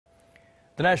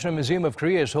The National Museum of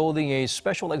Korea is holding a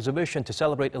special exhibition to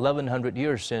celebrate 1100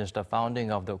 years since the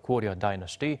founding of the Goryeo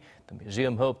Dynasty. The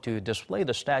museum hoped to display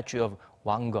the statue of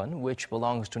Wang Geon, which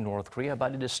belongs to North Korea,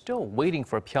 but it is still waiting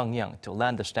for Pyeongyang to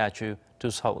land the statue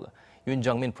to Seoul. Yoon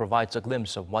Jung-min provides a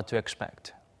glimpse of what to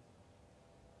expect.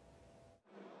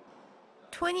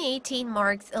 2018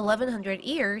 marks 1100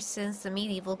 years since the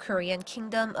medieval Korean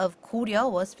kingdom of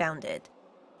Goryeo was founded.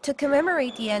 To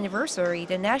commemorate the anniversary,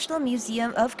 the National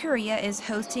Museum of Korea is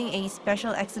hosting a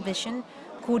special exhibition,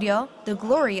 Goryeo, the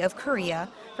Glory of Korea,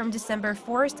 from December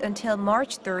 4th until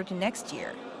March 3rd next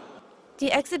year.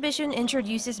 The exhibition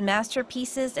introduces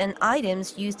masterpieces and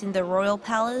items used in the royal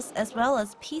palace as well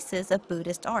as pieces of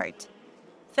Buddhist art.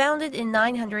 Founded in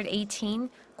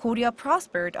 918, Goryeo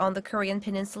prospered on the Korean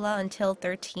peninsula until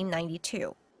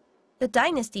 1392. The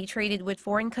dynasty traded with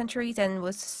foreign countries and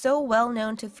was so well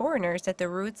known to foreigners that the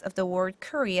roots of the word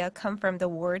Korea come from the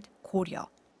word Goryeo.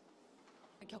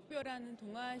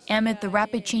 Amid the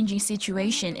rapid changing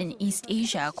situation in East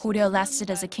Asia, Goryeo lasted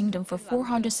as a kingdom for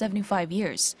 475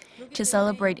 years. To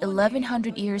celebrate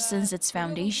 1100 years since its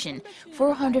foundation,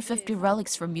 450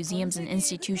 relics from museums and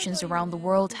institutions around the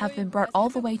world have been brought all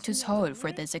the way to Seoul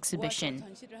for this exhibition.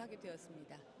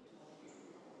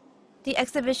 The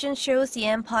exhibition shows the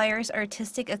empire's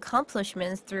artistic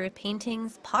accomplishments through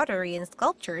paintings, pottery, and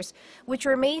sculptures, which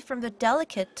were made from the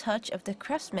delicate touch of the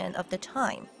craftsmen of the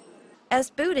time.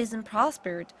 As Buddhism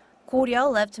prospered,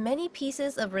 Goryeo left many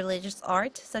pieces of religious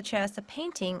art, such as a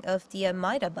painting of the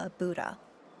Amitabha Buddha.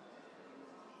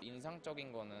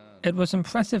 It was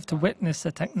impressive to witness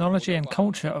the technology and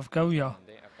culture of Goryeo.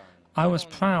 I was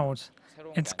proud.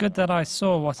 It's good that I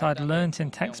saw what I'd learnt in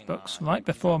textbooks right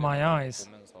before my eyes.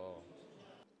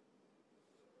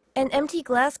 An empty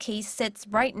glass case sits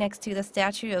right next to the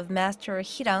statue of Master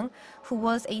Arirang, who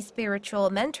was a spiritual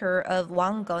mentor of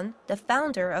Wang Geon, the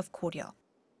founder of Goryeo.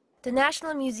 The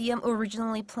National Museum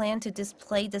originally planned to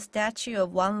display the statue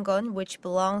of Wang Geon, which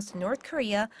belongs to North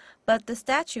Korea, but the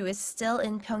statue is still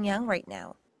in Pyeongyang right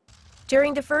now.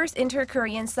 During the first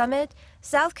Inter-Korean summit,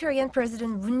 South Korean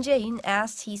President Moon Jae-in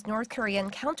asked his North Korean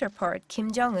counterpart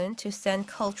Kim Jong-un to send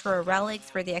cultural relics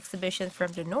for the exhibition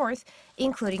from the north,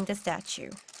 including the statue.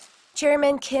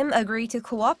 Chairman Kim agreed to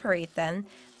cooperate then,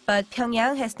 but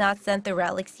Pyongyang has not sent the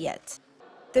relics yet.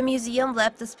 The museum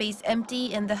left the space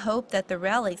empty in the hope that the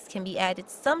relics can be added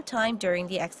sometime during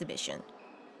the exhibition.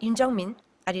 Yoon Jung-min,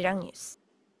 Arirang News.